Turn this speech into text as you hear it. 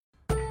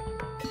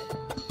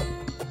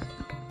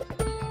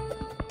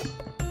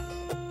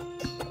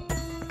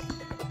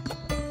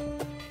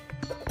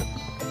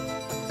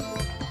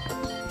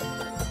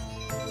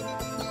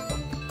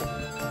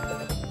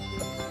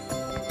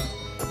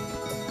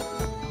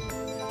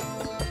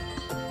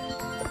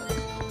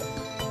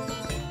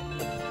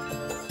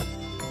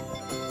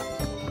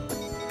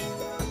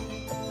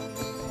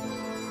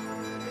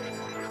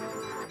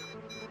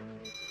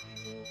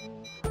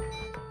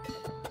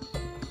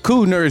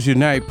Cool Nerds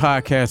Unite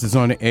podcast is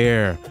on the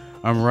air.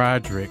 I'm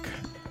Roderick.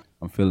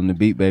 I'm feeling the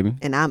beat, baby.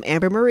 And I'm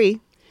Amber Marie.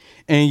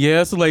 And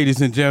yes, ladies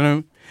and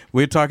gentlemen,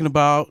 we're talking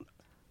about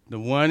the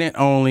one and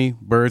only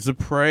Birds of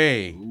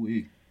Prey.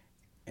 Ooh-wee.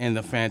 And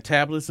the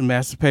fantabulous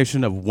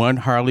emancipation of one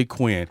Harley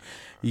Quinn.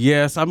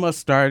 Yes, I must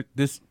start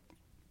this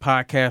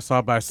podcast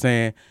off by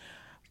saying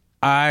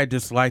I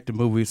dislike the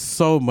movie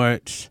so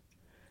much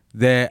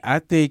that I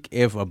think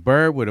if a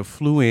bird would have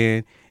flew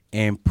in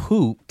and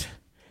pooped,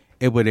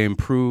 it would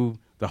improve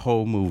the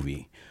whole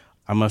movie.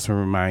 I must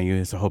remind you,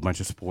 it's a whole bunch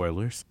of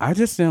spoilers. I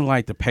just didn't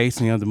like the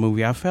pacing of the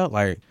movie. I felt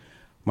like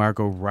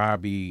Margot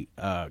Robbie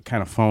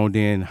kind of phoned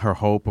in her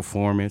whole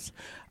performance.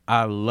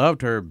 I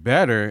loved her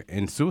better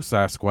in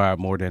Suicide Squad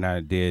more than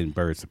I did in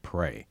Birds of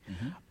Prey.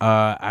 Mm-hmm.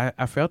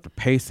 I felt the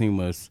pacing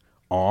was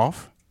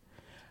off.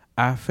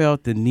 I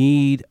felt the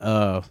need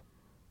of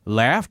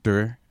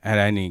laughter, and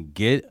I didn't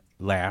get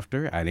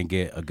laughter. I didn't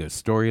get a good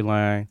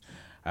storyline.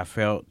 I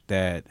felt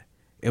that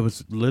it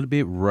was a little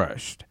bit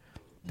rushed.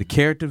 The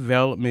character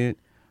development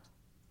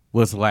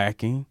was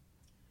lacking.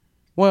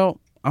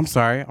 Well, I'm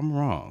sorry, I'm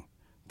wrong.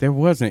 There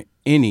wasn't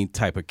any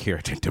type of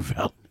character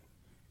development.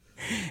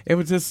 It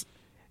was just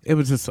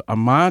a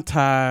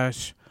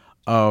montage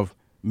of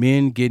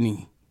men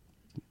getting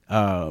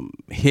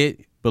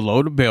hit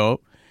below the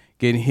belt,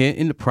 getting hit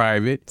in the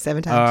private.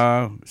 7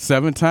 times.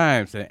 7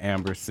 times, that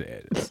Amber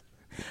says.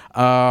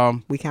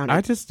 We counted.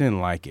 I just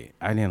didn't like it.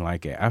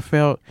 I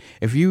felt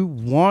if you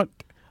want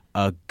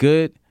a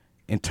good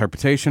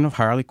interpretation of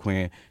Harley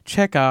Quinn,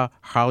 check out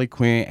Harley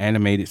Quinn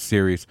animated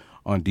series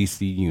on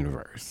DC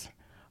Universe.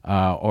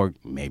 Or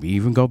maybe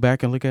even go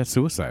back and look at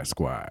Suicide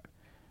Squad.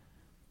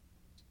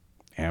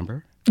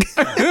 Amber?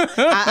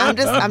 I'm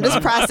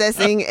just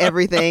processing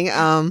everything.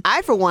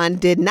 I, for one,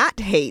 did not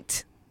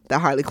hate the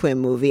Harley Quinn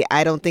movie.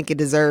 I don't think it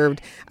deserved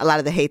a lot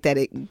of the hate that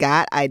it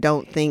got. I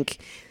don't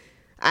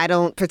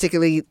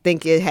particularly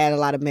think it had a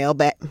lot of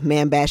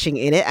man bashing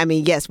in it. I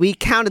mean, yes, we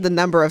counted the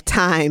number of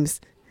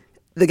times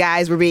the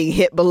guys were being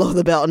hit below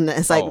the belt, and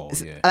it's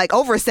like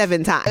over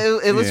 7 times.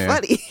 It was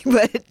funny,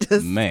 but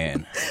just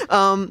man.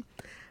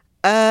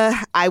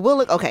 I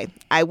will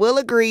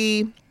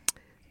agree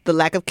the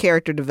lack of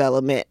character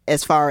development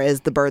as far as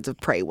the Birds of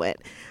Prey went.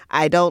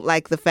 I don't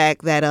like the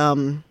fact that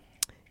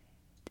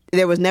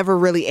there was never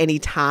really any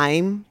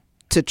time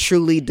to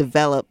truly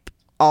develop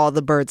all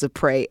the Birds of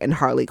Prey and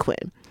Harley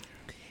Quinn.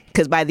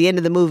 Because by the end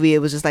of the movie, it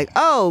was just like,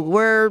 oh,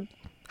 we're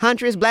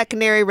Huntress, Black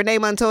Canary, Renee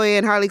Montoya,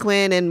 and Harley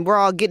Quinn, and we're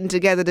all getting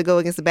together to go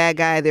against the bad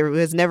guy. There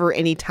was never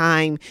any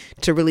time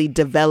to really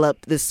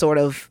develop this sort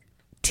of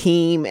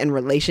team and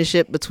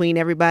relationship between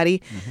everybody.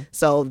 Mm-hmm.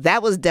 So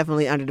that was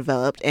definitely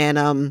underdeveloped.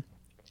 And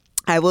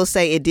I will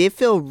say it did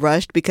feel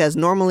rushed because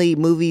normally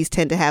movies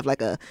tend to have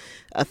like a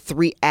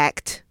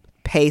 3-act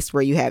pace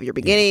where you have your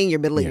beginning, your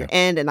middle, and your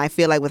end. And I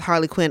feel like with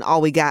Harley Quinn,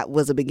 all we got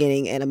was a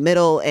beginning and a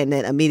middle, and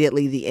then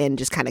immediately the end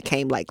just kind of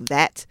came like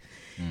that.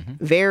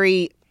 Mm-hmm.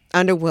 Very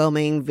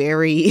underwhelming,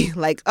 very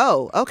like,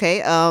 oh,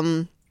 okay,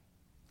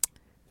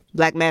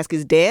 Black Mask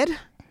is dead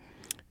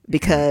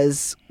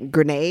because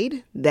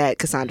grenade that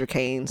Cassandra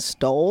Cain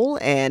stole.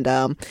 And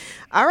all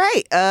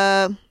right,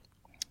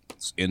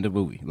 end of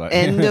movie.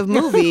 End of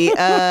movie.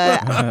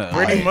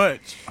 Pretty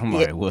much. I'm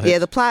like, what? Yeah,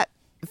 the plot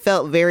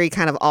felt very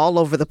kind of all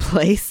over the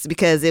place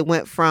because it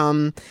went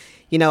from,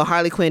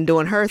 Harley Quinn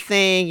doing her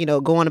thing,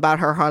 going about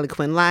her Harley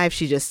Quinn life.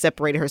 She just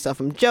separated herself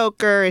from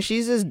Joker, and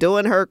she's just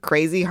doing her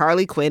crazy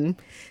Harley Quinn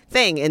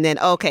thing. And then,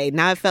 okay,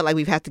 now it felt like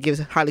we've had to give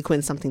Harley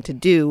Quinn something to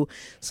do.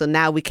 So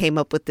now we came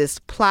up with this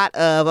plot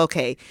of,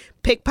 okay,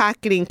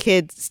 pickpocketing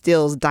kid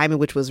steals diamond,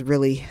 which was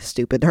really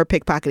stupid. Her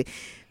pickpocketing.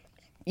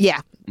 Yeah,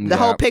 the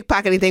whole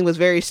pickpocketing thing was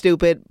very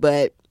stupid,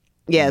 but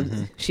yeah,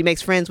 she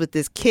makes friends with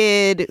this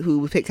kid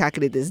who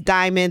pickpocketed this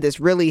diamond, this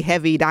really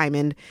heavy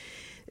diamond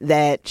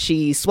that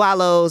she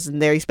swallows,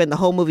 and there you spend the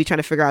whole movie trying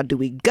to figure out, do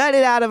we gut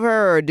it out of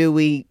her or do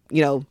we,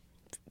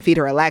 feed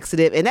her a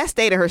laxative? And that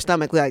stayed in her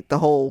stomach like the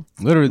whole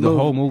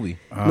whole movie.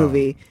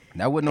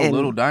 That wasn't no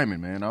little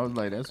diamond, man. I was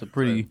like, that's a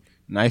pretty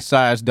nice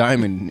sized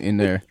diamond in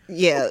there.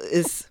 Yeah,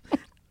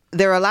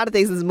 there are a lot of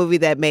things in this movie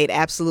that made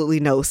absolutely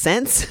no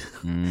sense.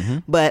 Mm-hmm.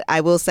 But I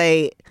will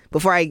say,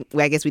 before I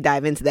guess we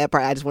dive into that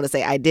part, I just want to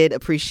say I did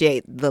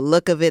appreciate the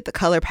look of it, the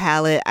color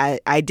palette.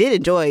 I did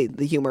enjoy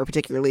the humor,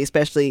 particularly,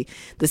 especially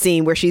the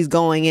scene where she's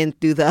going in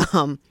through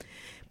the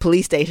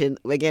police station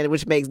again,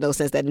 which makes no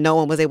sense that no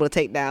one was able to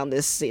take down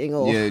this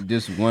single. Yeah,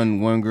 just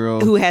one girl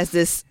who has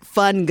this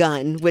fun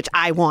gun, which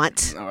I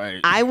want. All right.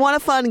 I want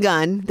a fun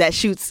gun that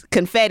shoots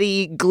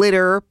confetti,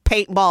 glitter,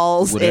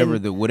 paintballs,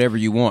 whatever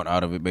you want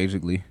out of it,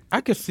 basically. I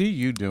could see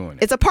you doing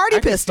it. It's a party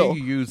pistol. I could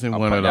see you using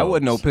one of those. That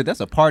wasn't no pistol. That's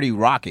a party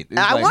rocket.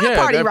 I want a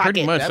party rocket.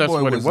 Pretty much that's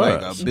what it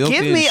was. Like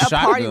give me a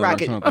party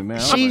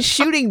rocket. She's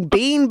shooting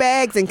bean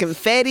bags and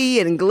confetti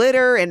and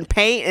glitter and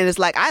paint, and it's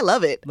like, I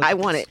love it. I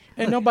want it.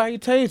 And nobody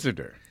tasered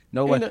her.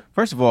 No way.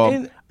 First of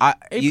all,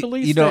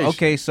 You know,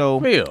 okay, so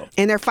Real.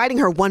 And they're fighting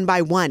her one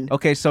by one.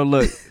 okay, so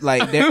look,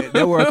 like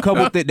there were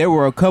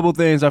a couple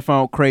things I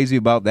found crazy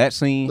about that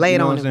scene. Lay you it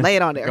know on what I'm him. saying? Lay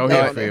it on there. Go Lay it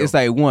ahead, on there. Phil. It's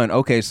like one,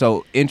 okay,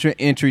 so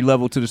entry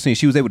level to the scene.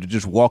 She was able to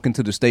just walk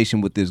into the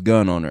station with this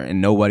gun on her,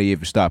 and nobody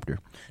ever stopped her.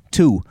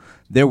 Two,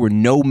 there were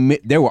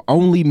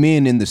only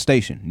men in the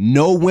station.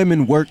 No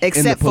women worked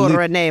Except in the police, for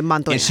Renee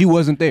Montoya. and she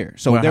wasn't there.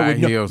 So With there high were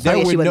no, heels. there Oh,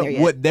 yeah, were she wasn't no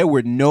there yet. there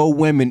were no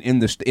women in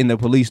the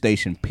police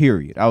station.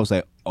 Period. I was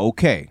like,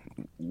 okay,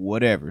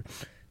 whatever.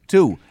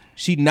 Two,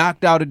 she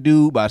knocked out a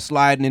dude by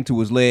sliding into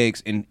his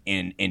legs, and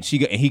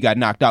he got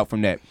knocked out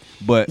from that.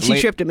 But She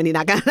tripped him and he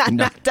got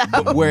knocked out.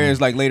 But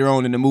whereas like later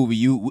on in the movie,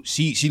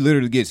 she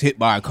literally gets hit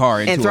by a car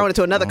And thrown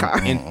into another car.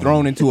 and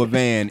thrown into a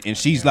van, and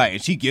she's like,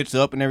 and she gets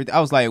up and everything. I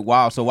was like,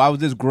 wow. So why was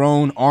this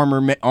grown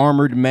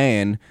armored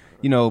man,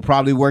 you know,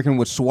 probably working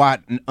with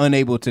SWAT and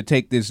unable to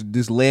take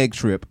this leg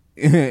trip?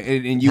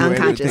 and you were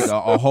able to take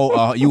a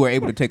whole you were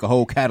able to take a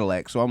whole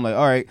Cadillac. So I'm like,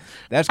 all right,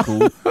 that's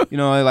cool. You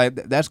know, like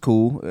that's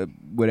cool.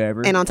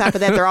 Whatever. And on top of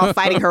that, they're all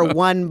fighting her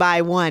one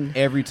by one.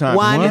 Every time.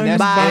 One And that's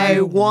by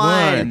every- one.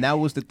 And that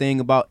was the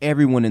thing about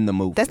everyone in the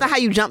movie. That's not how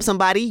you jump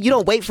somebody. You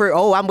don't wait for,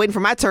 I'm waiting for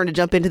my turn to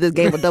jump into this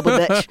game of double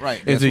dutch. right.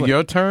 Is That's it what-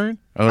 your turn?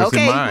 Or is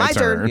Okay, it my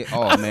turn. Yeah,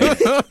 oh man,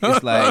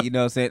 it's like, you know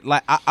what I'm saying.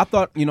 Like I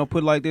thought, you know,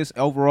 put it like this.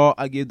 Overall,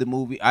 I gave the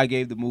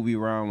movie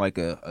around like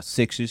a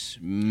 6-ish.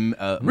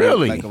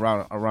 Really? like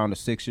around a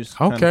 6-ish.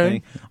 Kind of Okay.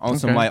 thing. On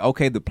some Okay. like,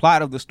 okay, the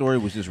plot of the story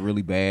was just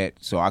really bad,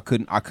 so I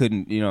couldn't,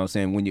 you know what I'm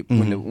saying.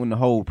 When the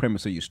whole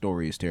premise of your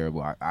story is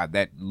terrible,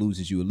 that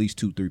loses you at least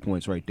 2-3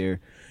 points right there.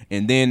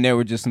 And then there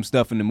were just some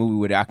stuff in the movie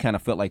where I kind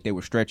of felt like they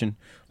were stretching,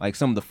 like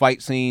some of the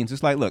fight scenes.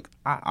 It's like, look,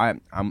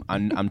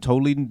 I'm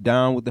totally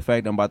down with the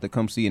fact I'm about to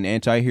come see an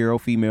anti-hero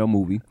female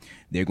movie.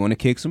 They're going to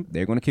kick some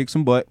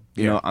butt.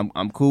 You know,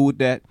 I'm cool with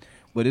that.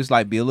 But it's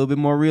like, be a little bit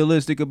more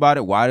realistic about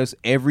it. Why does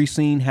every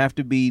scene have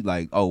to be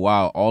like, oh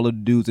wow, all of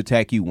the dudes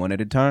attack you one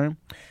at a time?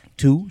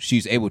 Two,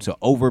 she's able to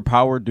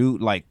overpower 2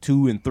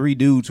 and 3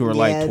 dudes who are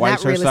like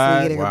twice not her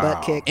size. getting her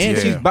butt kicked.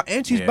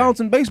 And she's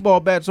bouncing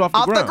baseball bats off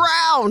Off the the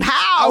ground. ground.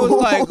 How? I was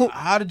like,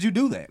 how did you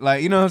do that?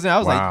 Like, you know what I'm saying? I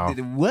was Wow.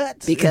 like, what?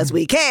 Because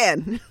we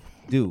can.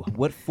 Dude,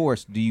 what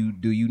force do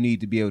you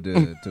need to be able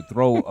to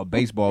throw a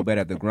baseball bat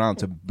at the ground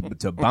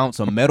to bounce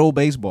a metal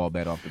baseball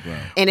bat off the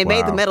ground? And it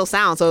made the Wow. metal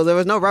sound, so there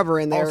was no rubber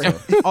in there.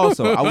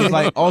 Also, I was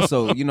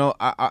like, you know,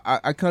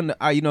 I kind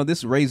of, you know,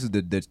 this raises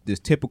this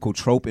typical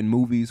trope in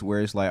movies where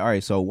it's like, all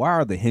right, so why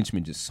are the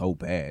henchmen just so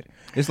bad?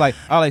 It's like,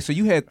 all right, so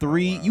you had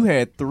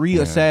three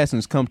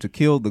assassins come to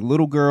kill the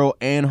little girl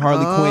and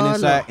Harley Quinn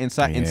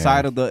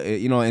inside of the,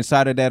 you know,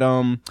 inside of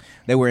that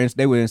they were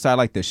inside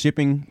like the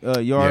shipping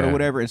yard or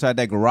whatever, inside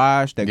that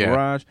garage.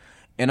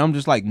 And I'm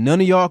just like,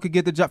 none of y'all could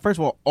get the job. First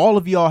of all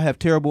of y'all have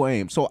terrible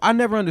aim. So I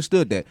never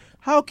understood that.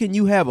 How can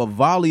you have a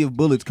volley of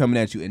bullets coming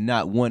at you and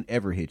not one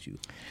ever hit you?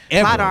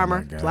 Ever. Plot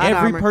armor. Plot Every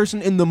armor.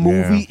 person in the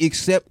movie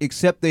except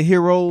the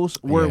heroes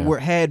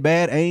had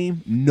bad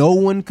aim. No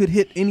one could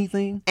hit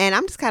anything. And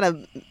I'm just kind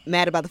of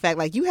mad about the fact,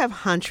 like, you have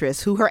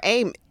Huntress, who her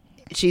aim,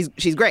 she's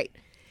great.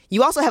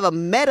 You also have a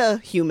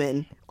meta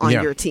human on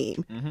your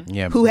team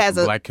who has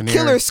a Black Canary.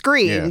 killer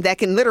scream Yeah. that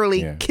can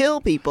literally kill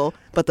people,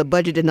 but the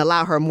budget didn't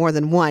allow her more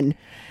than one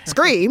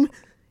scream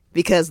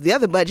because the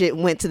other budget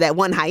went to that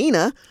one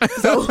hyena.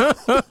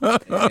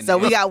 So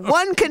we got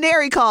one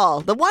canary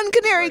call, the one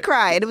canary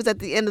cry, and it was at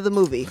the end of the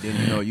movie. Then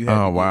you know you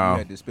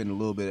had to spend a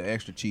little bit of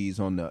extra cheese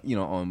on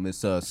Miss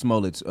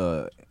Smollett's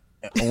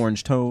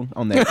orange tone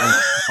on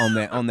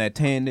that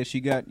tan that she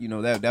got. You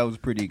know that was a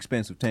pretty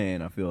expensive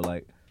tan. I feel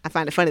like. I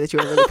find it funny that you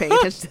were really paying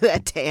attention to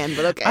that tan,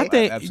 but okay. I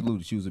think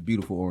Absolutely, she was a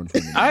beautiful orange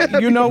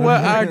woman. you know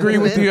what? I agree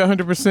with you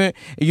 100%.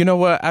 You know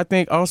what? I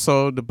think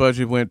also the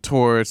budget went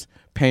towards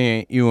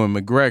paying Ewan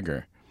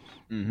McGregor.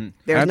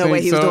 There's no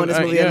way he was doing this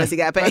movie yeah. unless he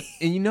got paid.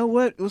 And you know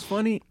what? It was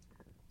funny.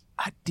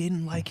 I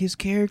didn't like his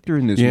character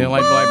in this You movie. didn't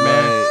like Black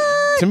Man?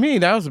 To me,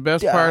 that was the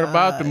best part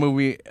about the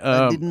movie.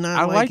 I did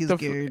not like liked his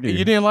character.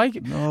 You didn't like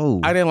it? No.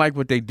 I didn't like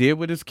what they did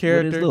with his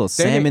character. With his little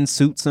They salmon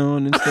suits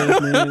on and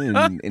stuff,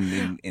 man,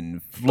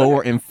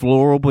 and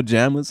floral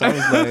pajamas. I was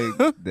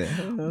like, the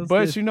hell is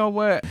But this? you know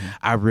what?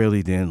 I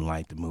really didn't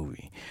like the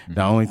movie.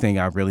 The only thing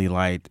I really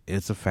liked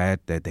is the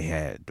fact that they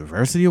had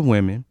diversity of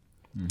women.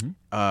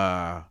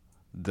 The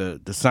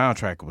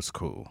soundtrack was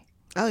cool.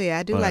 Oh yeah,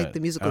 I do But like the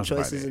musical that was about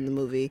choices it. in the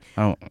movie.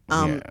 Yeah.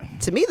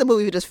 To me, the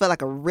movie just felt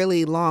like a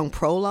really long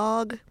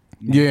prologue.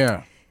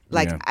 Yeah.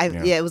 Like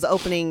yeah. it was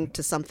opening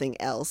to something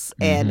else.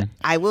 And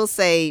I will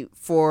say,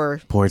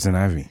 for Poison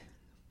Ivy.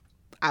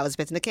 I was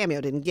expecting a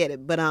cameo, didn't get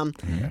it, but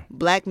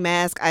Black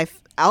Mask.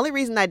 Only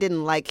reason I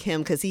didn't like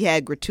him because he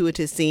had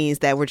gratuitous scenes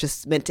that were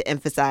just meant to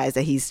emphasize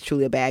that he's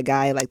truly a bad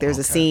guy. Like there's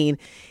a scene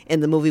in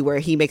the movie where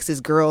he makes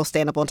this girl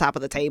stand up on top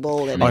of the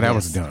table, and Oh, that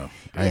was dumb.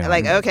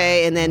 like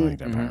okay, and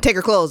then take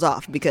her clothes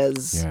off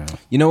because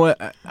You know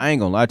what? I ain't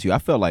gonna lie to you. I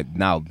felt like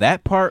now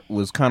that part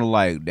was kind of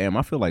like, damn.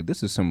 I feel like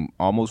this is some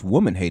almost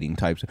woman hating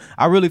types.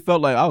 I really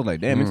felt like I was like,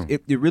 damn.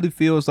 It really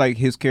feels like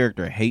his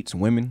character hates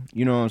women.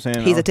 You know what I'm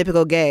saying? he's a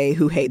typical gay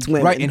who hates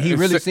women. right, and he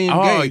really seemed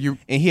gay,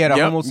 and he had a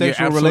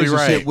homosexual you're absolutely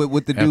relationship right.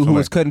 with the dude who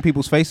was cutting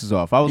people's faces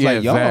off. I was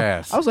like, y'all.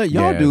 Zaz. I was like,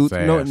 y'all, dudes.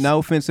 Zaz. No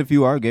offense if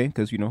you are gay,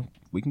 because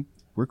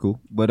we're cool.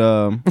 But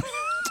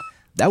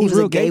that was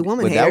real a gay gay.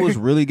 woman But hair. that was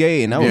really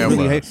gay, and that was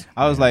really. it was.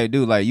 I was like,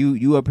 dude, like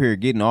you up here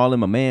getting all in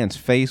my man's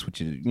face, with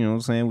your, you know what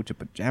I'm saying, with your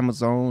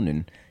pajamas on,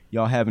 and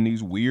y'all having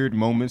these weird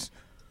moments,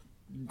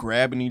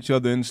 grabbing each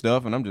other and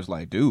stuff, and I'm just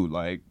like, dude,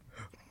 like.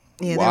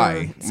 Yeah, Why?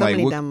 there were so Like,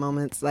 many what- dumb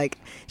moments. Like,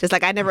 just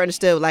like I never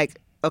understood. Like,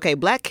 okay,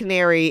 Black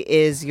Canary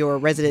is your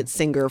resident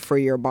singer for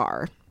your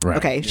bar. Right.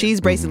 Okay,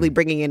 she's basically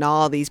bringing in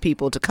all these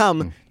people to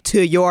come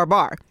to your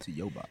bar. To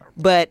your bar.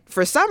 But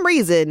for some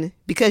reason,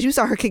 because you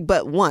saw her kick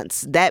butt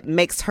once, that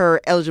makes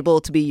her eligible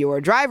to be your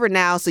driver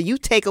now. So you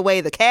take away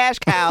the cash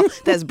cow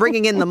that's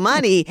bringing in the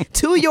money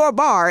to your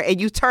bar,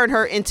 and you turn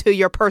her into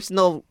your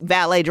personal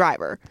valet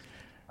driver.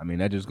 I mean,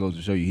 that just goes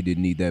to show you he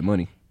didn't need that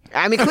money.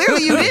 I mean,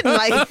 clearly you didn't.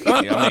 Like,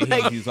 Yeah, I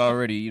mean, he's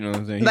already, you know what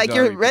I'm saying? He's like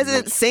your already-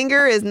 resident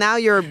singer is now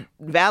your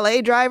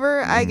valet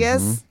driver, I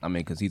guess. I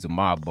mean, because he's a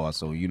mob boss,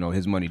 so,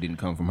 his money didn't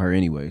come from her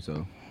anyway,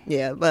 so.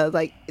 Yeah, but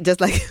like, just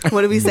like,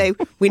 what did we say?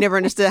 We never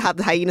understood how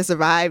the hyena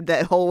survived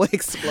that whole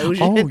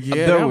explosion. Oh yeah,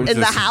 There that was was in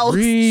the just house.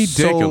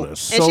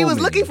 ridiculous. And she was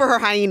many. looking for her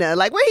hyena.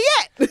 Like, where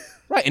he at?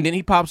 Right, and then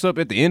he pops up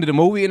at the end of the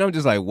movie, and I'm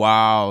just like,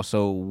 wow,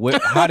 so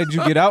how did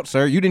you get out,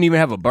 sir? You didn't even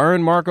have a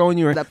burn mark on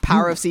you? The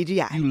power of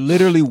CGI. You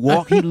literally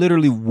he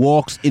literally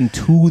walks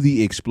into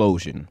the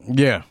explosion.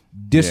 yeah,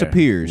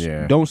 Disappears.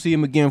 Yeah. Don't see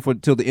him again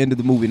till the end of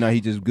the movie. Now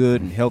he's just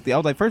good and healthy. I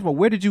was like, first of all,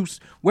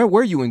 where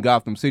were you in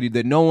Gotham City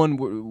that no one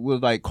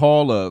would like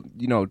call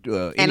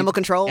Animal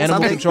control, animal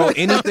something? control,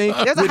 anything?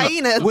 There's a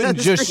hyena Wouldn't down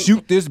the just street.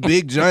 shoot this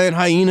big giant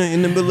hyena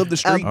in the middle of the A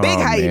street. big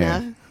Oh, hyena.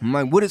 man. I'm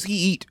like, what does he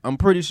eat? I'm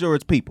pretty sure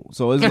it's people.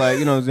 So it's like,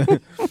 what I'm saying?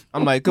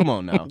 I'm like, come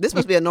on now. This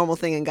must be a normal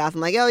thing in Gotham.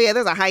 Like, oh yeah,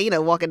 there's a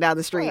hyena walking down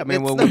the street. I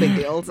mean, It's well, no big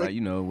deal. It's right,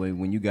 like,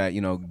 when you got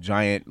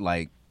giant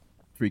like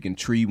freaking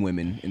tree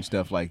women and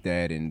stuff like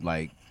that, and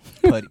like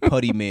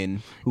putty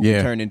men who Yeah.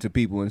 can turn into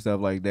people and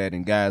stuff like that,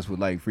 and guys with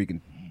like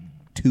freaking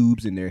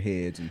tubes in their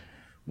heads and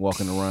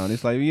walking around.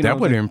 It's like that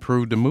would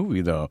improve the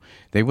movie though.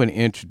 They would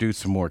introduce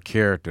some more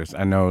characters.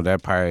 I know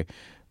that probably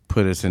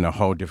put us in a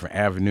whole different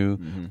avenue,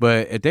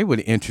 but if they would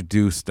have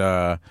introduced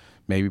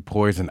maybe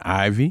Poison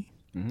Ivy.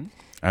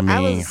 I I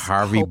mean was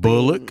Harvey hoping-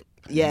 Bullock.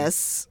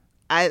 Yes,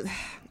 I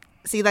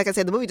see. Like I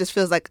said, the movie just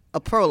feels like a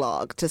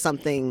prologue to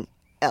something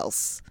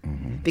else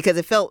because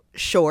it felt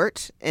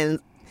short, and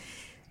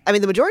I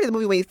mean, the majority of the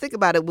movie, when you think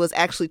about it, was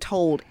actually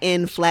told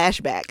in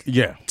flashback.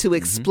 Yeah. To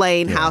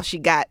explain how she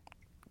got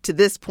to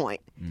this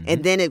point.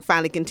 And then it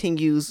finally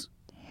continues.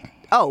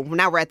 Oh,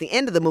 now we're at the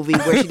end of the movie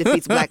where she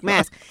defeats Black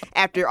Mask.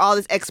 After all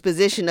this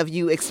exposition of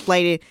you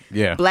explaining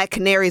Yeah. Black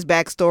Canary's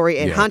backstory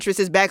and Yeah.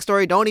 Huntress's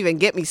backstory, don't even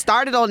get me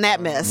started on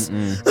that mess.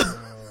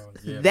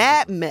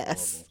 That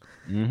mess.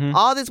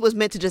 All this was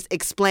meant to just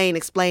explain.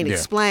 Yeah.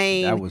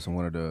 Explain. That was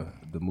one of the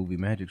movie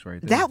magics right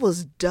there. That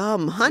was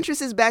dumb.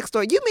 Huntress's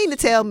backstory. You mean to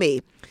tell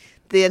me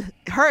that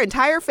her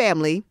entire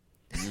family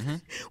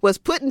was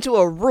put into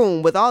a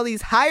room with all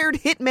these hired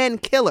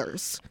hitmen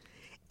killers,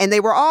 and they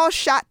were all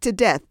shot to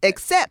death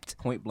except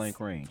point blank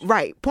range.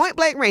 right point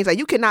blank range. Like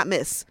you cannot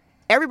miss.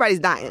 Everybody's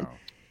dying,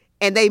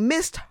 and they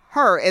missed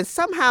her, and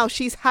somehow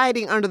she's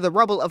hiding under the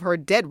rubble of her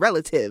dead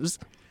relatives.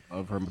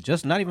 Of her,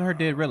 just not even her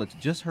dead relative,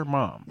 just her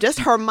mom. Just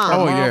her mom.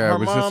 Oh, yeah, her it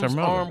was just her mom's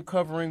mother. arm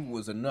covering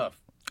was enough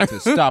to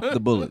stop the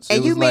bullets. And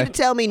It you was mean like, to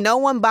tell me no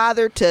one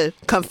bothered to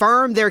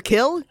confirm their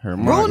kill? Her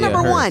mom- Rule yeah,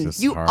 number hers one,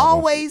 is you horrible.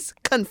 always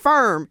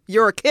confirm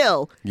your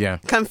kill. Yeah.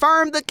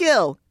 Confirm the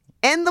kill.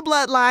 End the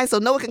bloodline so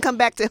no one can come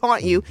back to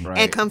haunt you and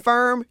Right.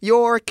 confirm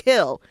your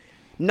kill.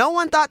 No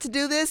one thought to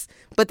do this,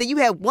 but then you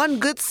had one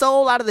good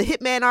soul out of the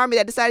hitman army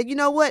that decided, you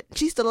know what?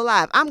 She's still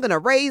alive. I'm going to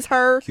raise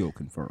her kill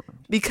confirmed.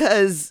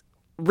 because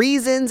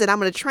reasons, and I'm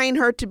going to train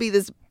her to be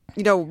this,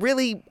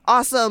 really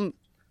awesome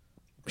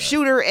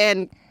shooter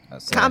and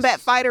combat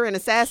fighter and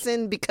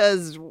assassin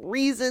because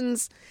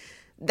reasons.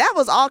 That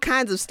was all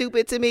kinds of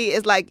stupid to me.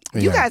 It's like,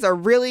 you Yeah. guys are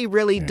really,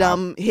 really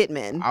dumb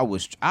hitmen.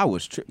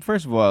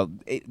 First of all,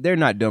 they're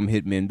not dumb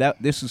hitmen.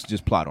 This is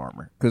just plot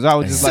armor. Because I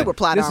was just Super like,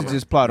 plot this armor. is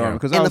just plot Yeah. armor.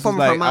 Because In I the was form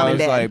just of her like, mom I and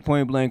was dad. like,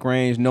 point blank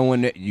range. No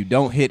one, you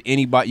don't hit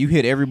anybody. You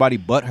hit everybody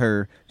but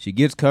her. She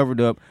gets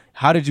covered up.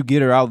 How did you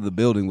get her out of the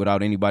building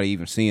without anybody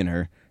even seeing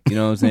her? You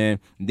know what I'm saying?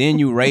 Then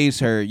you raise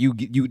her. You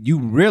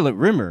really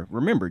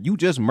remember you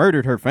just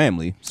murdered her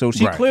family. So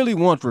she Right. clearly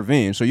wants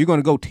revenge. So you're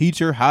gonna go teach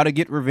her how to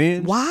get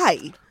revenge?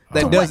 Why?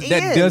 That To does what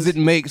that end? doesn't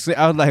make sense.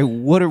 I was like,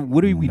 what are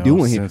we No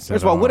doing here? sense First at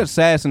of all, what all.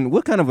 assassin?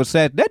 What kind of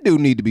assassin? That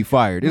dude need to be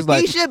fired. It's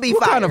like should be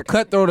what kind fired. of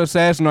cutthroat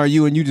assassin are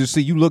you? And you just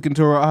you look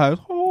into her eyes.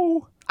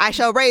 Oh, I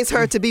shall raise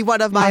her to be one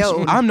of my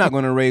own. I'm not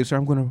going to raise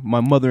her. My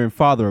mother and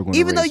father are going to.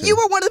 Even though raise you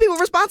her. were one of the people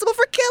responsible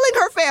for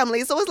killing her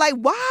family. So it's like,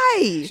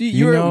 why?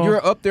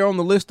 You're up there on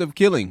the list of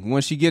killing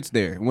when she gets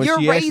there. When You're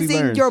she actually raising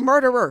learns. your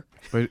murderer.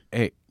 But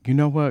hey, you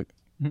know what?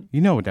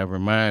 You know what that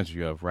reminds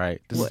you of,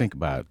 right? Just think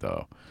about it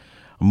though.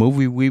 A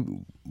movie we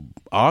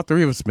all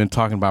three of us been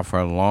talking about for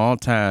a long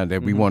time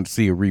that we want to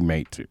see a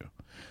remake to.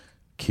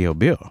 Kill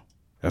Bill.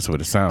 That's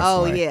what it sounds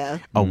Oh, like. yeah.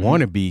 A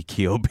wannabe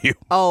Kill Bill.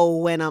 Oh,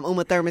 when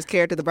Uma Thurman's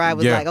character, the bride,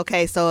 was Yeah. like,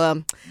 okay,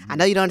 so I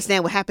know you don't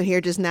understand what happened here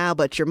just now,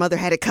 but your mother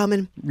had it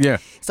coming. Yeah.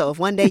 So if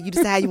one day you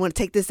decide you want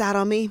to take this out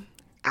on me,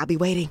 I'll be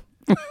waiting.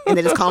 And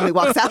then just calmly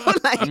walks out.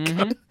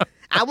 Like,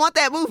 I want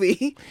that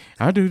movie.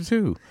 I do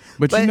too.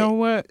 But you But- know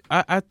what?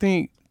 I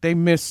think they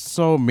missed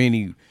so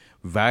many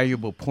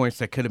valuable points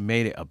that could have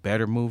made it a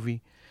better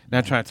movie.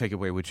 Not trying to take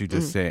away what you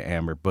just said,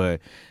 Amber,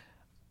 but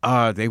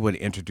they would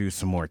introduce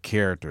some more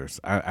characters.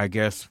 I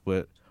guess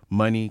with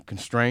money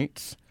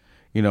constraints,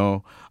 you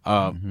know,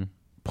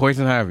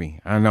 Poison Ivy.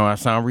 I know I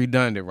sound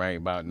redundant right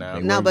about now.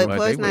 No, but they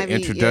Poison were Ivy,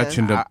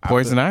 introduction to I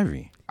Poison feel-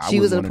 Ivy. She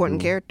was an wouldn't wanna important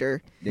do it.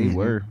 character. They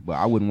were, but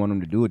I wouldn't want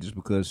them to do it just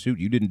because, shoot,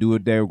 you didn't do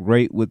it that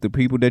great with the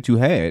people that you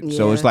had.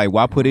 So Yeah. it's like,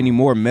 why put any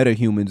more meta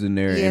humans in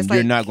there? Yeah, And it's you're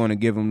like- not going to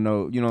give them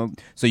no,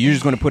 so you're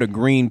just going to put a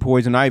green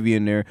Poison Ivy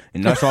in there,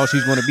 and that's all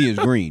she's going to be is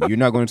green. You're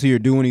not going to see her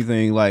do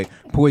anything like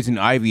Poison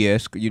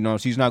Ivy-esque.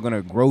 She's not going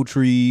to grow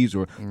trees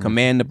or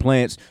command the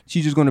plants.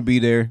 She's just going to be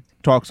there,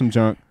 talk some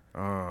junk, Oh,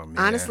 man.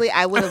 Honestly,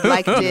 I would have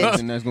liked it.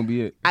 and that's going to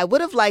be it. I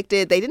would have liked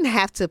it. They didn't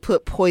have to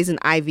put Poison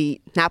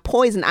Ivy, not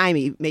Poison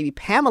Ivy, maybe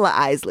Pamela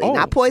Isley, Oh,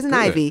 not Poison good.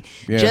 Ivy.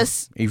 Yeah,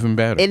 Just even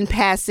better. in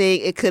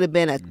passing, it could have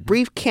been a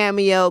brief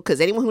cameo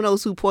because anyone who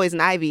knows who Poison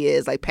Ivy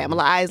is, like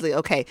Pamela Isley,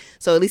 okay.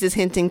 So at least it's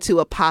hinting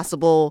to a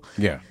possible.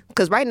 Yeah.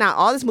 Because right now,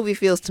 all this movie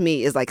feels to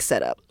me is like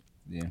setup.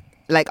 Yeah.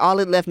 Like all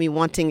it left me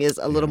wanting is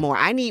a little more.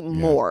 I need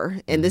more.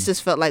 And this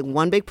just felt like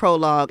one big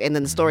prologue, and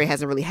then the story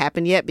hasn't really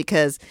happened yet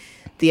because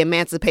the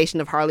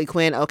emancipation of Harley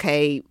Quinn,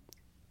 okay,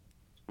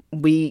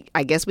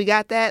 I guess we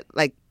got that.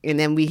 Like, and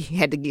then we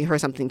had to give her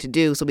something to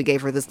do, so we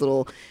gave her this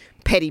little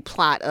petty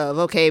plot of,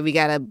 okay, we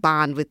gotta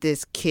bond with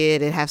this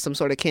kid and have some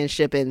sort of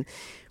kinship and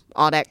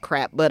all that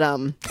crap. But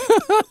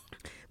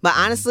but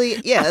honestly,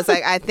 yeah, it's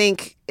like I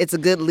think it's a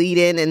good lead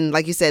in, and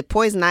like you said,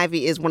 Poison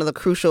Ivy is one of the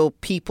crucial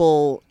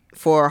people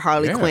for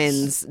Harley Yes.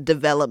 Quinn's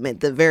development,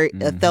 the very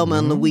Thelma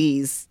and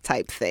Louise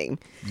type thing.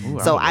 Ooh,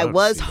 So would I love to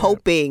was see that.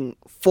 hoping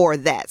for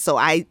that. So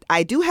I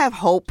do have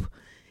hope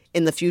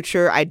in the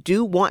future. I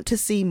do want to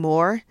see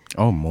more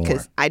Oh, more.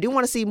 because I do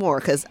want to see more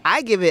because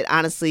I give it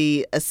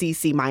honestly a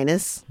CC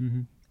minus.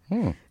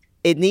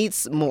 It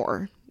needs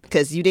more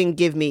because you didn't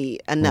give me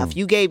enough.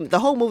 You gave the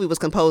whole movie was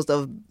composed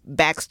of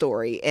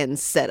backstory and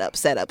setup,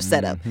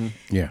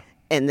 Yeah.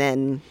 and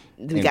then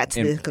we And- got to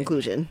and- the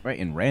conclusion. Right,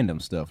 and random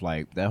stuff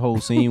like that whole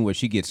scene where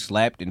she gets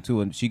slapped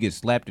into a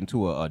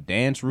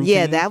dance routine.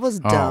 Yeah, that was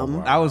dumb.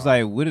 wow. I was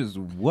like,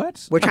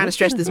 what? We're trying to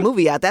stretch this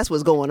movie out. That's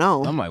what's going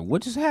on. I'm like,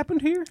 what just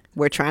happened here?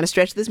 We're trying to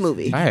stretch this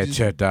movie. I had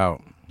checked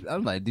out.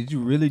 I'm like, did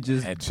you really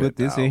just Had put checked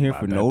this out in here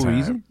by for that no time.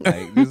 reason?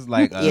 Like, this is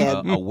like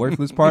Yeah. a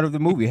worthless part of the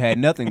movie. It had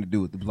nothing to do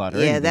with the plot. Or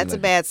Yeah, anything that's a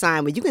like bad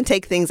sign. When you can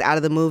take things out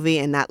of the movie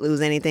and not lose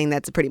anything,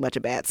 that's pretty much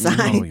a bad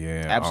sign. Oh,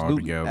 yeah.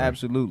 Absolutely, altogether.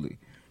 absolutely.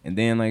 And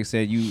then, like I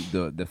said,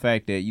 the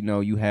fact that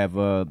you have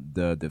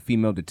the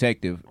female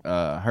detective,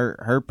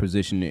 her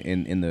position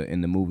in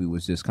the movie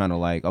was just kind of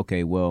like,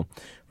 okay, well,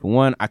 for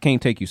one, I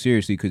can't take you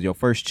seriously because your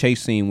first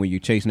chase scene where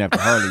you're chasing after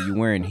Harley, you're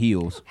wearing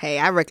heels. Hey,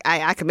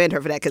 I commend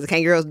her for that because the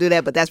Kangaroos do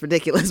that, but that's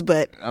ridiculous.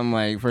 But I'm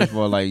like, first of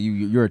all, like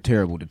you're a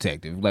terrible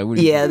detective. Like, what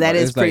are Yeah, you, that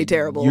is it's pretty like,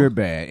 terrible. You're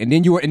bad. And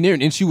then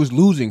and she was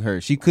losing her.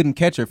 She couldn't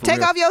catch her. For Take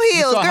real. off your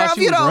heels, saw girl, how if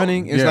she you was don't.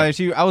 running. It's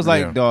Yeah. like I was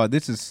like, Yeah. dog,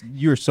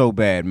 you're so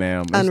bad,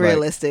 ma'am. It's like,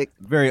 unrealistic.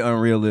 very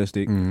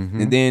unrealistic.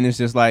 And then it's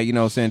just like,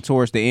 saying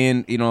towards the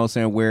end,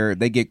 saying where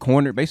they get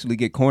cornered by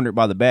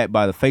the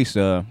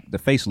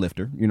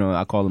facelifter.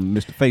 I call him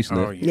Mr.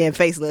 Facelift. Oh, Yeah,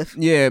 facelift.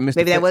 Yeah, Mr.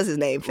 Maybe that Fa- was his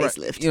name, Right.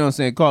 facelift. You know what I'm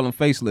saying? Call him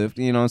Facelift.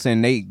 You know what I'm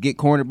saying? They get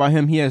cornered by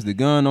him. He has the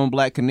gun on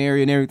Black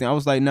Canary and everything. I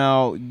was like,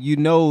 now, you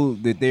know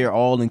that they're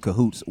all in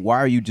cahoots. Why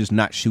are you just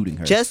not shooting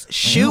her? Just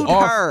shoot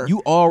her.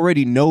 You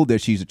already know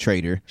that she's a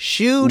traitor.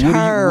 Shoot What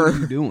her. are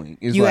you doing?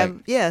 It's You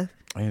like, have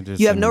It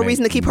just You have no didn't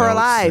reason to make keep her no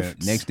alive.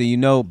 sense. next thing you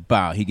know,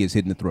 bow, he gets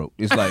hit in the throat.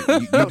 It's like,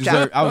 you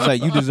deserve. I was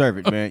like, you deserve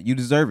it, man. You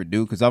deserve it,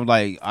 dude. Because I was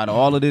like, out of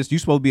all of this, you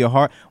supposed to be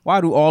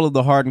why do all of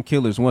the hardened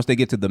killers, once they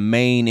get to the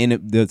main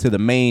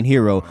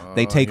hero,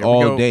 they take here we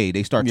all go. day.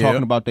 They start Yeah.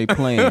 talking about their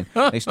plan.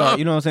 They start,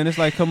 you know what I'm saying? It's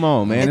like, come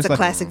on, man. It's a like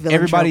classic villain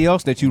everybody trope.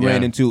 else that you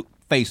ran Yeah. into,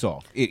 face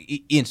off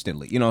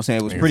instantly. You know what I'm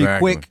saying? It was pretty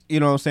Exactly. quick. You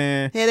know what I'm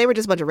saying? Yeah, they were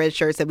just a bunch of red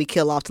shirts that we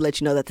kill off to let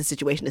you know that the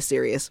situation is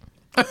serious.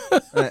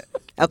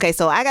 Okay,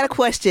 so I got a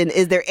question.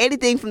 Is there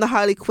anything from the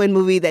Harley Quinn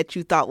movie that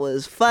you thought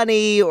was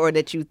funny or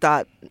that you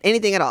thought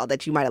anything at all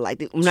that you might have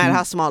liked, no matter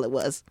how small it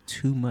was?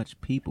 Too much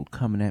people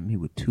coming at me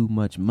with too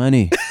much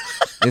money.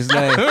 It's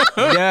like,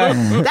 yeah.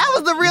 That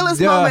was the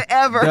realest Dog, moment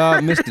ever.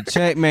 Dog, Mr.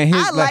 Check, man.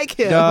 I like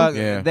him. Dog,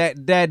 Yeah.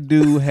 that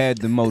dude had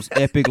the most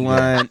epic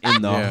line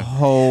in the Yeah.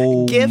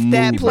 whole Gift movie.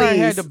 that, Probably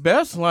had please. the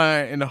best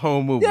line in the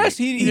whole movie. Yes,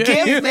 he Yeah.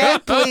 Give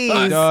that,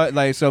 please. Dog,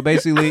 like so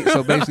basically,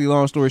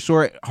 long story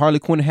short, Harley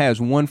Quinn has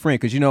one friend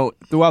because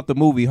throughout the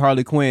movie,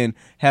 Harley Quinn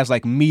has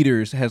like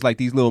meters, has like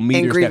these little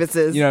meters,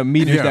 grievances.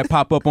 meters Yeah. that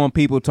pop up on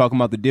people talking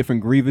about the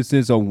different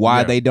grievances of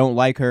why Yeah. they don't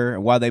like her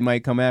and why they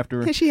might come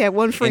after her. She had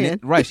one And friend.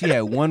 right, she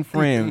had one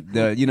friend,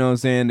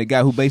 saying? The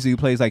guy who basically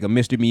plays like a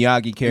Mr.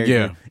 Miyagi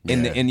character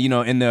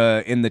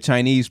in the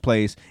Chinese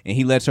place, and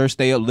he lets her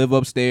live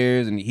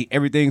upstairs, and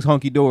everything's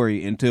hunky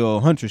dory until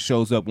Huntress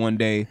shows up one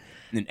day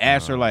and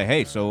asks her like,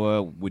 "Hey,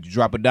 so would you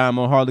drop a dime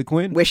on Harley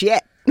Quinn? Where's she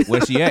at?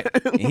 Where's she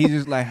at?" And he's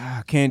just like,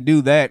 "I can't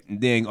do that."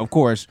 And then, of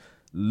course,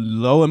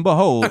 lo and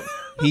behold,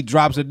 he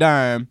drops a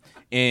dime.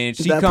 And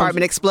the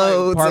apartment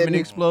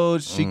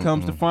explodes. She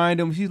comes to find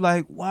him. She's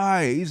like,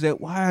 "Why?" He said,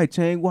 "Why,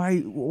 Chang?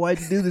 Why'd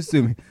you do this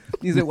to me?"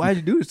 He said, "Why'd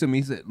you do this to me?"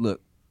 He said, "Look,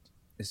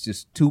 it's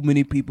just too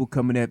many people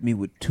coming at me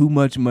with too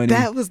much money."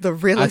 That was the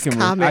realest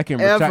comment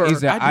ever. He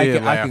said, I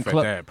did laugh at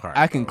that part,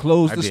 I can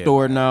close the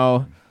store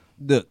now.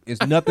 Look,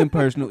 it's nothing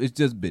personal. It's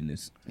just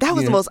business. That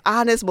was the most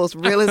honest, most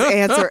realest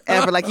answer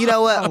ever. Like, you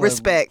know what?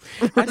 Respect.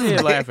 I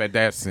did laugh at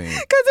that scene. Because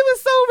it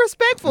was so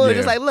respectful. Yeah.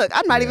 Just like, look,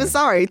 I'm not even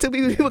sorry. Two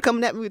people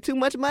coming at me with too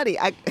much money.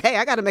 I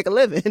got to make a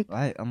living.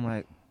 I'm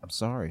like, I'm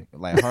sorry.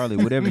 Like, Harley,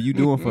 whatever you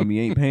doing for me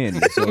ain't paying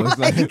me. So it's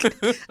like, I'm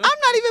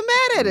not even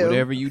mad at him.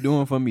 whatever you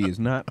doing for me is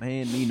not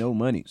paying me no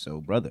money.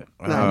 So, brother.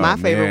 No, my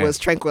favorite was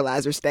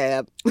tranquilizer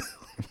stab.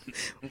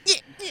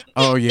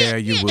 Oh yeah,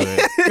 you would.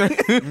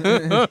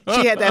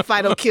 She had that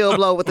final kill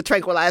blow with the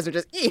tranquilizer.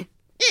 Just He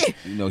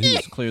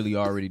was clearly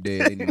already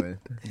dead anyway.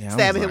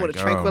 stabbing him with a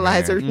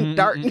tranquilizer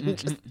dart.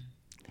 Just,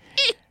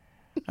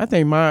 I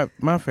think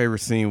my favorite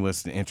scene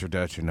was the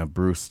introduction of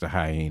Bruce the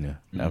hyena.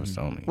 That was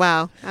the only.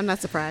 wow, I'm not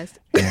surprised.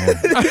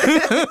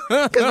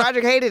 Because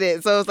Roderick hated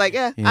it. So it's like,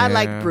 I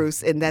like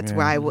Bruce, and that's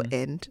where I will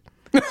end.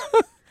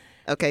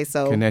 Okay,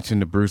 so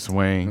Connection to Bruce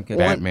Wayne,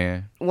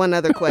 Batman. One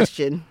other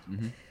question.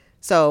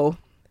 So,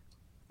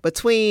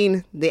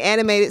 between the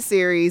animated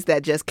series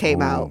that just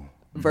came out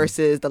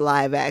versus the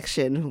live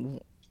action,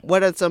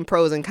 what are some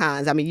pros and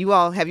cons? I mean,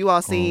 have you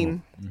all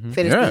seen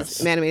finished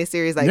this animated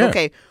series? Like,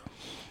 okay,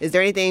 is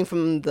there anything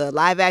from the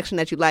live action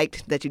that you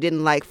liked that you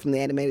didn't like from the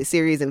animated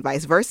series, and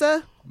vice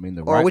versa? I mean,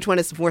 or which one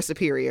is more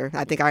superior?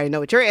 I think I already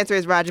know what your answer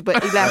is, Roger,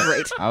 but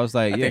elaborate. I was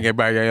like, I think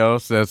everybody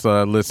else that's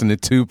listening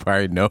to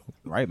probably know.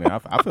 Right, man.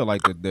 I feel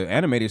like the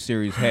animated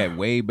series had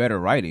way better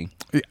writing.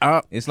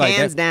 It's like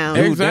hands down.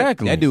 Dude,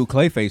 exactly. That dude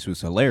Clayface was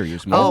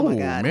hilarious, man. Oh my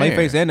God.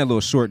 Clayface and that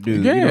little short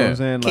dude. Yeah. You know what I'm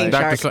saying? King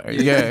Like, Shark.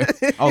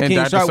 Oh,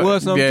 King Shark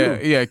was something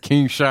too. Yeah,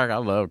 King Shark. I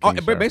love King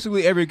Shark. But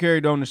basically every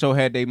character on the show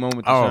had their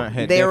moment.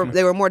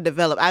 They were more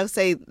developed. I would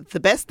say the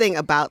best thing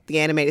about the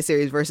animated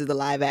series versus the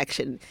live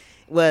action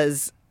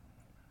was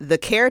the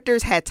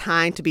characters had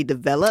time to be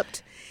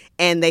developed,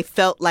 and they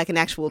felt like an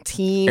actual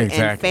team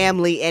and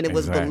family, and it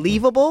was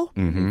believable.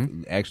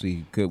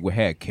 Actually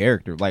had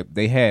character. Like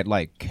they had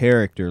like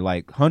character.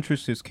 Like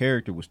Huntress's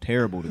character was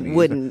terrible to me.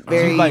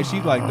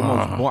 She's like the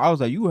most I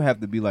was like, you would have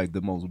to be like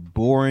the most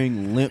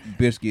boring Limp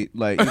Bizkit,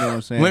 like, you know what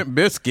I'm saying? Limp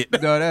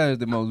Bizkit. No, that is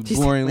the most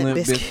boring Limp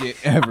Bizkit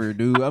ever,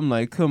 dude. I'm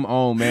like, come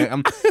on, man.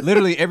 I'm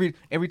literally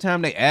every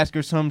time they ask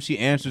her something, she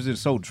answers it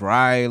so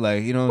dry,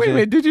 like, you know what I'm saying?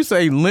 Wait a minute, did you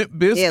say Limp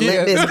Bizkit? Yeah,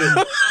 Limp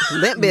Bizkit.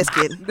 Limp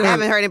Bizkit. I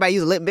haven't heard anybody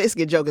use a Limp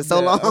Bizkit joke in so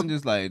long. I'm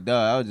just like,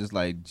 duh. I was just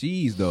like,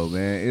 geez, though,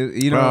 man.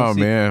 You know,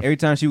 man. Every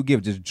time she would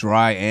give just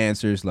dry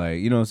answers, like,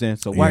 you know what I'm saying?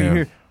 So why are you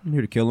here? I'm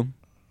here to kill him.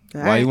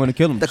 Why you want to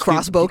kill him? The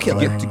crossbow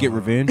killer. To get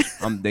revenge.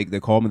 They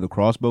call me the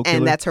crossbow killer.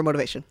 And that's her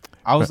motivation.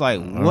 I was like,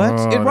 what?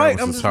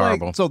 I'm just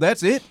horrible. like, so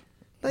that's it?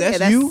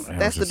 That's you?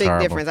 That's the big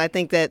difference. I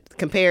think that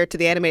compared to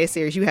the animated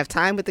series, you have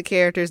time with the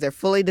characters. They're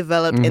fully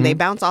developed, and they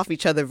bounce off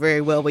each other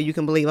very well, where you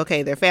can believe,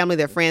 okay, they're family,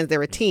 they're friends,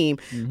 they're a team,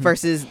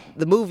 versus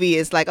the movie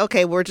is like,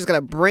 okay, we're just going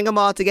to bring them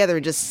all together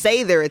and just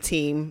say they're a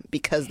team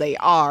because they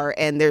are,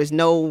 and there's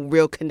no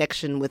real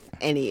connection with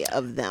any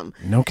of them.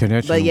 No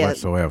connection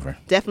whatsoever.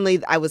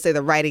 Definitely, I would say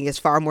the writing is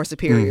far more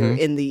superior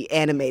in the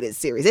animated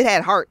series. It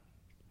had heart.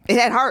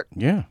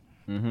 Yeah.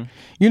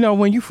 You know,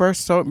 when you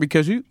first saw it,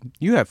 because you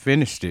have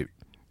finished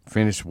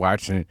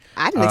watching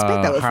I didn't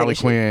expect that was Harley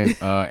Quinn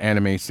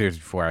anime series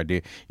before I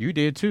did. You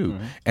did too.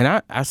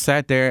 And I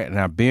sat there and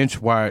I binge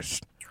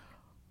watched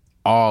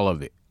all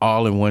of it,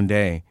 all in one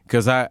day.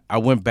 Because I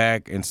went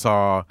back and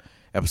saw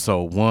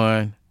episode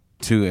 1,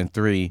 2, and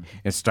 3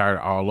 and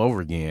started all over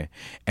again.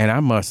 And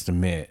I must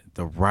admit,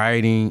 the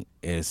writing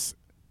is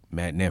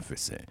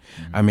magnificent.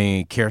 I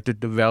mean, character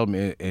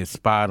development is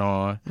spot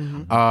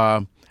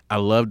on. I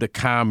love the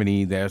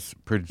comedy that's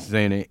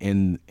presented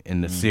in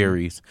the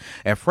series.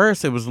 At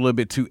first, it was a little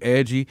bit too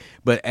edgy,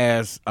 but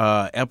as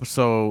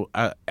episodes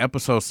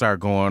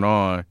start going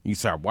on, you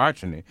start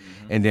watching it,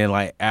 and then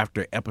like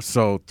after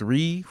episode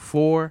 3,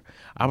 4,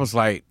 I was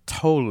like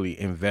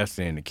totally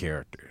invested in the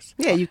characters.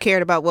 Yeah, you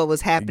cared about what was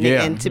happening,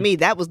 and to me,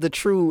 that was the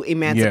true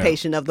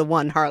emancipation of the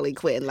one Harley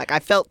Quinn. Like I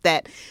felt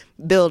that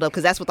build up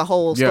because that's what the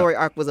whole story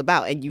arc was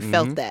about, and you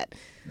felt that.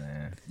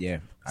 Yeah.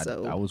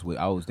 So I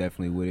was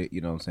definitely with it. You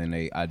know what I'm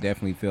saying? I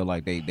definitely feel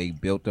like they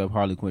built up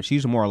Harley Quinn.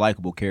 She's a more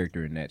likable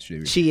character in that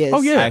series. She is.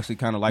 Oh yeah. I actually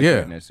kind of like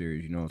her in that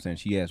series. You know what I'm saying?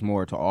 She has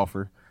more to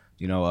offer.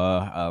 You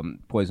know,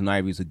 Poison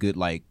Ivy is a good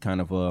like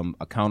kind of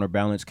a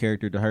counterbalance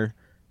character to her.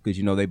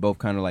 because they both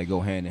kind of like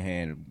go hand in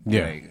hand.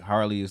 Yeah. Like,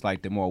 Harley is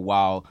like the more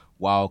wild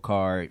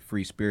card,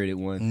 free spirited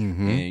one,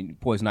 and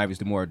Poison Ivy is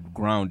the more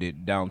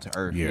grounded, down to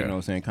earth. Yeah. You know what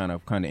I'm saying? Kind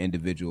of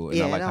individual. And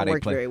Yeah, I like that how they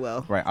worked play very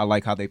well. Right. I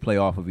like how they play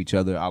off of each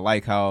other. I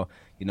like how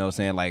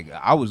like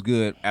I was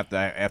good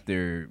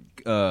after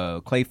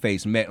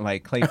Clayface met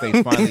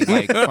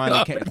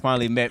Clayface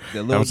finally met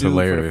the little was dude for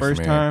the hilarious, first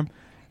man. time.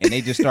 And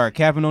they just started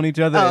capping on each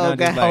other. Oh,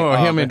 and I just God.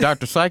 like, him and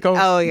Dr. Psycho?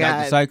 Oh yeah.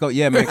 Dr. Psycho,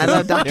 yeah, man. I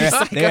love Dr. They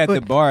Psycho. had the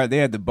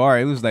bar.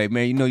 It was like,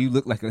 man, you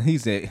look like he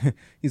said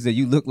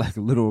you look like a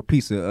little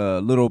piece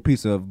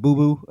of boo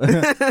boo.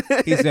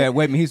 He said,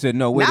 wait a minute. He said,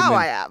 no, wait Now a minute.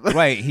 I am.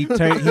 Right. He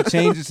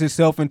changes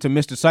himself into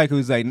Mr. Psycho.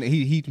 He's like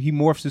he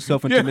morphs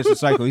himself into Mr.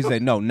 Psycho. He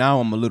said, no, now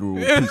I'm a literal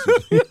piece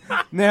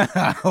of Now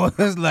I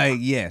was like,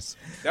 yes.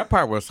 That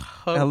part was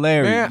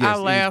Hilarious. Man, Yes, I it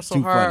was laughed so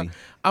too hard. funny.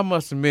 I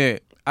must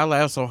admit, I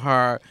laughed so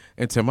hard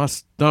until my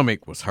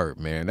stomach was hurt,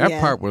 man. That Yeah.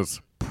 part was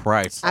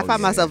priceless. I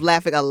find myself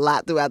laughing a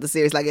lot throughout the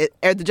series. Like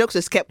the jokes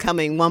just kept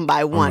coming one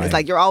by one. Right. It's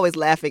like you're always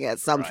laughing at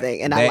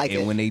something, and I like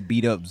and it. when they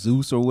beat up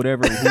Zeus or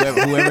whoever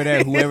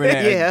that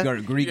Yeah.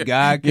 Greek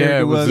god Yeah, character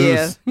it was was,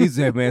 Zeus. Yeah. he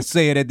said, man,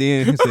 say it at the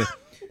end. He said,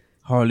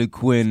 Harley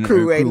Quinn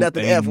Crew ain't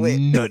nothing to F with.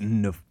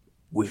 Nothing to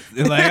with.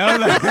 Like, I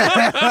was like,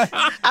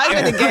 I was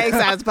when the gang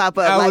signs pop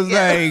up. I was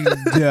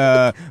like,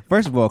 duh.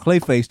 First of all,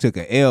 Clayface took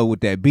an L with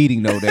that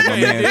beating though. That my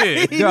man.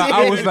 did. Duh,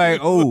 I was like,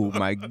 oh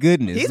my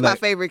goodness. he's my Like,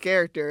 favorite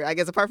character. I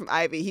guess apart from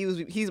Ivy,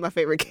 he's my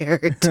favorite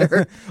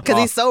character because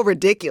he's so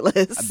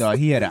ridiculous. dog,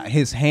 he had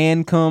his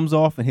hand comes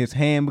off and his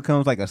hand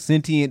becomes like a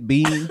sentient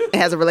being.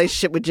 Has a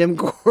relationship with Jim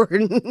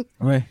Gordon.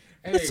 Right.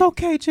 Hey, It's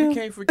okay, Jim. You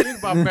can't forget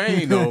about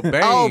Bane, though.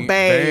 Bane. Oh,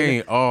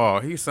 Bane. Oh,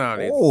 he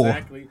sounded Oh.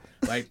 exactly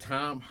like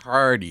Tom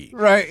Hardy.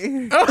 Right.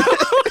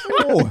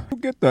 Oh, you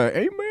get the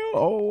email?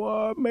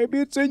 Oh, maybe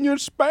it's in your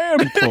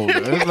spam folder.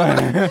 It's like,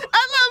 I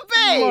love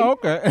Bane. oh,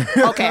 okay.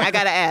 Okay, I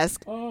gotta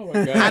ask, Oh,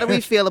 my God. how do we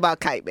feel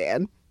about Kite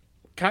Man?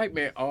 Kite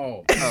Man.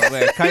 Oh. Oh,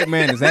 man, Kite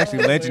Man is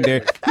actually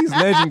legendary. He's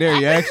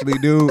legendary, actually,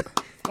 dude.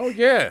 Oh,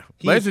 yeah.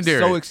 He's Legendary.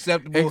 so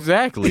acceptable.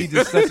 Exactly. He's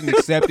just such an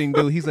accepting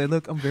dude. He's like,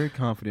 look, I'm very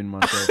confident in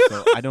myself,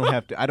 so I don't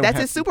have to. That's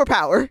his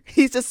superpower.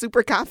 He's just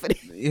super confident.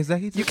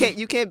 Exactly. You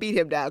can't beat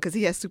him down because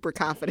he has super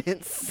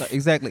confidence.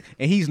 Exactly,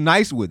 and he's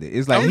nice with it.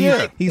 It's like Oh,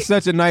 yeah. he's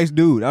such a nice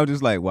dude. I was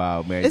just like,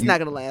 wow, man. It's not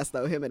gonna last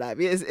though. Him and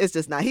Ivy, it's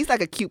just not. He's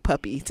like a cute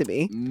puppy to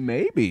me.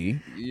 Maybe.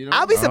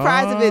 I'll be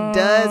surprised if it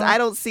does. I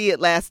don't see it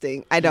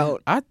lasting. I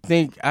don't. I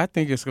think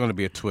it's going to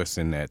be a twist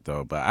in that,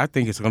 though, but I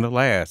think it's going to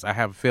last. I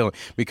have a feeling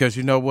because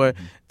you know what?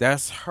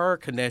 That's her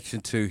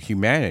connection to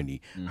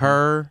humanity.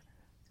 Her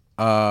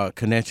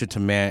connection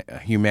to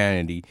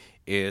humanity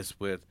is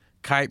with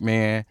Kite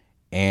Man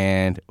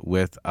and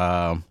with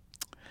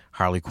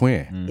Harley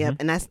Quinn. Yep,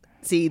 and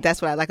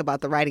that's what I like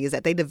about the writing is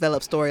that they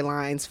develop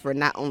storylines for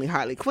not only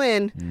Harley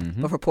Quinn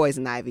but for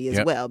Poison Ivy as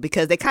Yep. well,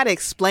 because they kind of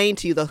explain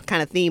to you the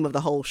kind of theme of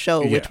the whole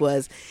show, Yeah. which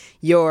was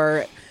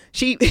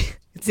she.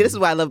 See, this is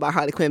what I love about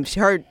Harley Quinn.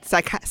 Her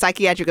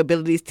psychiatric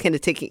abilities tend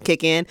to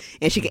kick in,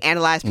 and she can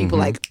analyze people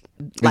like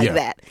Yeah.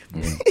 that.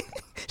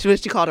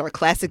 She called her a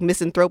classic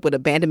misanthrope with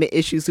abandonment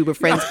issues who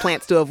befriends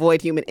plants to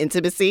avoid human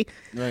intimacy.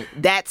 Right.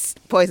 That's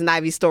Poison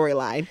Ivy's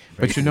storyline.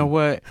 But you know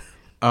what?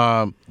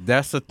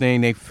 That's the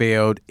thing they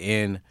failed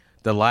in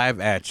the live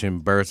action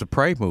Birds of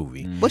Prey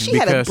movie. Well, she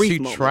had a because brief she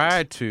moment.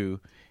 tried to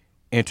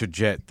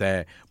interject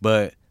that,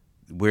 but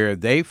where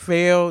they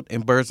failed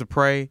in Birds of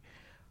Prey,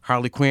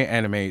 Harley Quinn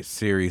animated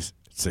series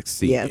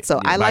succeeded. Yeah, so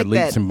I by like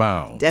leaps that. and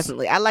bounds.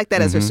 Definitely. I like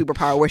that as her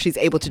superpower where she's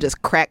able to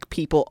just crack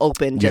people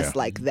open just Yeah.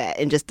 like that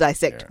and just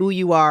dissect who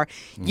you are.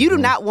 You do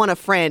not want a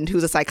friend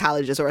who's a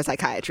psychologist or a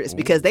psychiatrist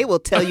because they will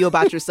tell you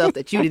about yourself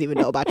that you didn't even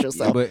know about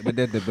yourself. But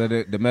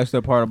the messed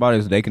up part about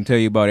it is they can tell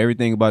you about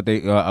everything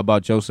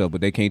about yourself,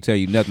 but they can't tell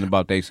you nothing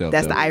about themselves.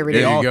 That's though. the irony. They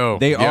There you all- go.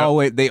 They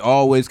Yep.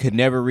 always could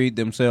never read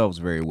themselves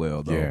very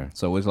well though. Yeah.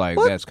 So it's like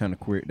that's kind of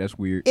queer. That's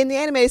weird. In the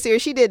animated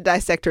series, she did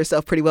dissect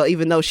herself pretty well,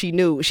 even though she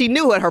knew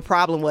what her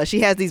problem was.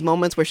 She has these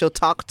moments where she'll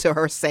talk to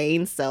her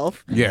sane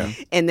self. Yeah.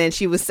 And then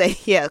she would say,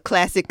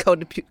 classic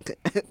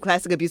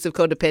abusive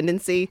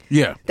codependency.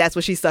 Yeah. That's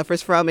what she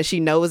suffers from, and she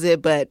knows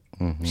it, but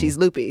she's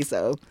loopy.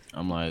 So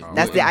I'm like,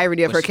 that's the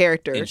irony of her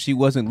character. And she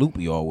wasn't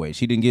loopy always.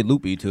 She didn't get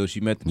loopy till she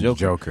met the Joker.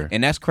 Joker.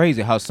 And that's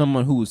crazy how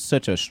someone who is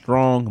such a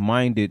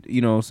strong-minded,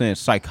 you know what I'm saying,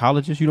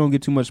 psychologist, you don't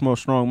get too much more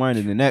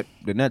strong-minded than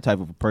that type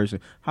of a person.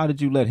 How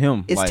did you let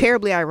him It's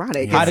terribly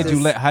ironic. How It's did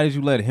you just-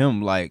 let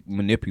him like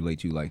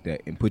manipulate you like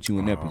that and put you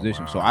in that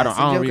position? So That's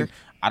the Joker.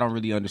 I don't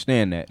really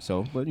understand that.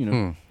 So, but you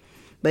know,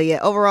 But yeah,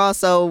 overall,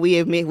 so we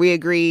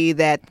agree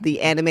that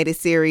the animated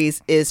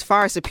series is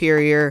far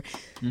superior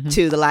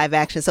to the live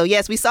action. So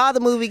yes, we saw the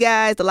movie,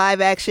 guys, the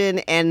live action,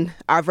 and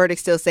our verdict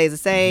still stays the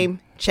same.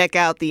 Check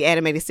out the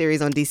animated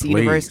series on DC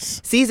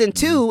Universe. Season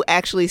 2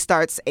 actually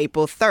starts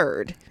April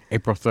 3rd.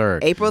 April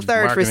 3rd. April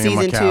 3rd for Marking it in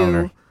my season 2.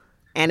 calendar.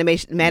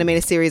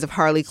 Animated series of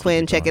Harley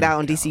Quinn. Check it out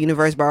on DC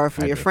Universe. Borrow it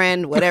from your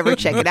friend. Whatever.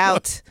 Check it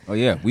out. oh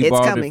yeah, we It's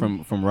borrowed coming.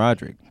 it from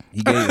Roderick.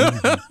 He gave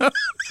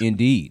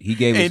Indeed, he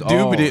gave us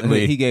all.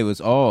 Indubitably. He gave us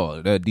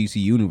all the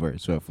DC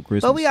universe for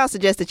Christmas. But we all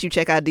suggest that you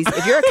check out DC.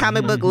 If you're a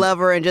comic book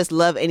lover and just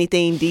love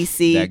anything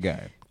DC, that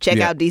guy. check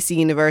Yeah. out DC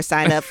Universe.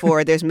 Sign up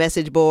for it. There's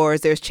message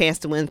boards. There's chance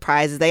to win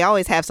prizes. They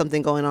always have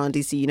something going on in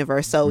DC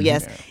Universe. So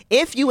yes,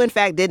 if you in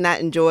fact did not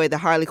enjoy the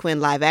Harley Quinn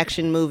live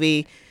action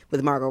movie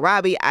with Margot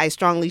Robbie, I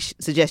strongly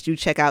suggest you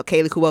check out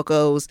Kaylee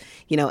Cuoco's,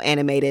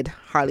 animated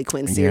Harley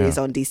Quinn series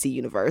on DC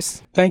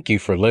Universe. Thank you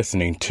for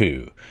listening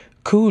to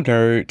Cool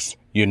Nerds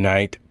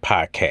Unite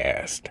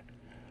podcast.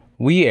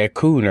 We at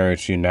Cool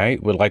Nerds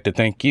Unite would like to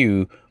thank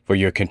you for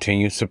your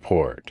continued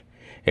support.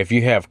 If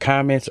you have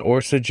comments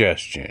or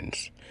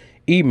suggestions,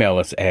 email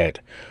us at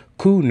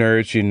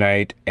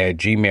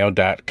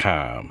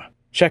coolnerdsunite@gmail.com.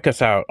 Check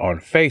us out on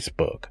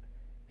Facebook,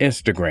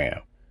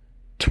 Instagram,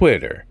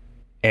 Twitter,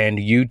 and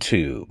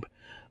YouTube.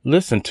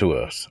 Listen to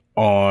us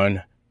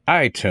on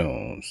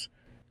iTunes,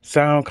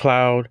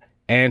 SoundCloud,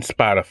 and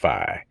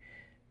Spotify.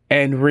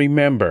 And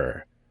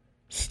remember,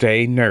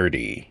 stay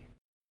nerdy.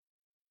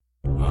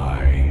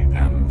 I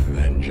am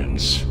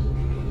vengeance.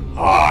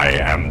 I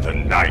am the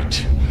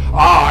night.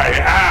 I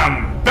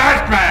am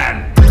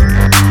Batman!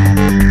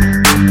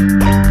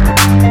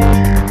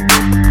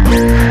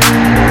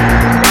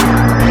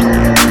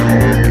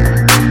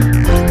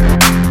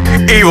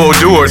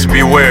 Evildoers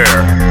beware.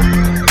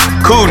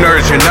 Cool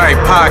Nerds Unite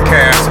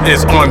podcast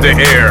is on the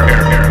air.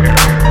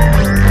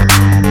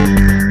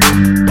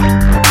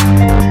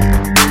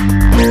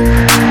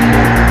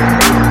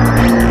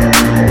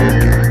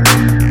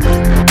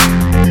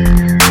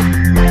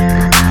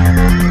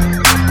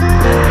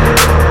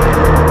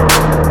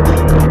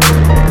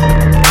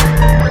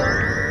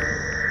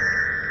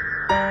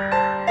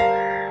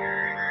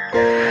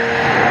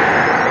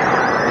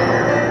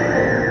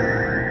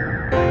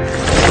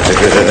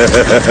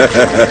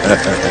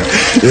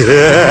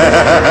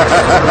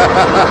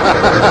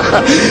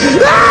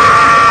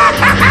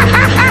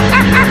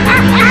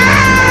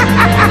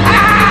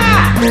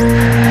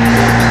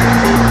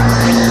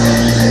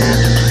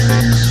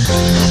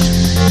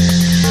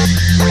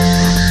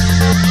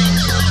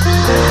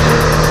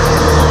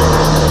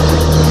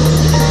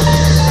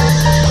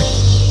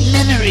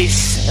 Memories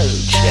so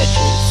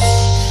treacherous.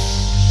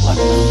 One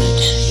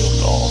moment you're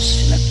lost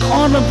in a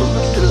carnival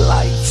of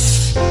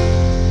delights,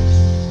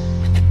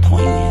 with the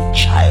poignant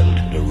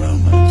childhood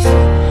aromas,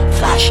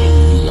 flashing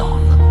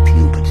neon,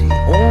 puberty,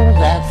 all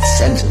that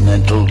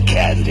sentimental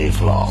candy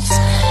floss.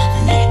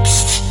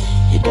 Next,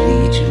 it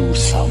leads you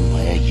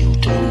somewhere you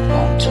don't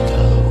want to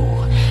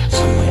go,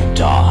 somewhere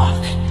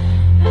dark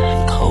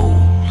and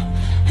cold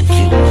and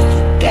filled with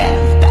the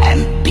damp,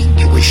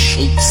 ambiguous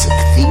shapes of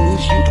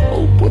things you'd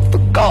hope were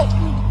forgotten.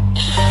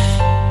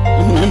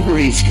 The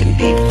memories can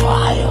be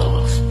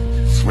vile,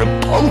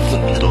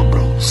 repulsive little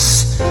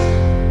brutes.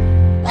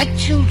 Like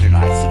children,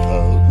 I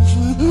suppose.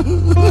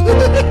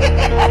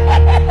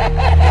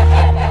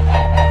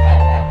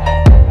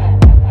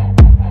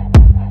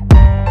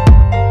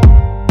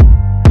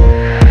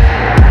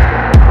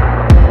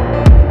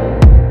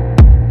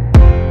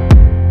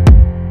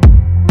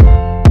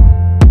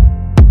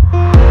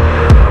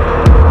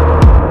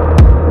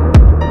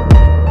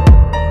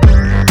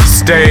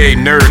 Stay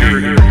nerdy.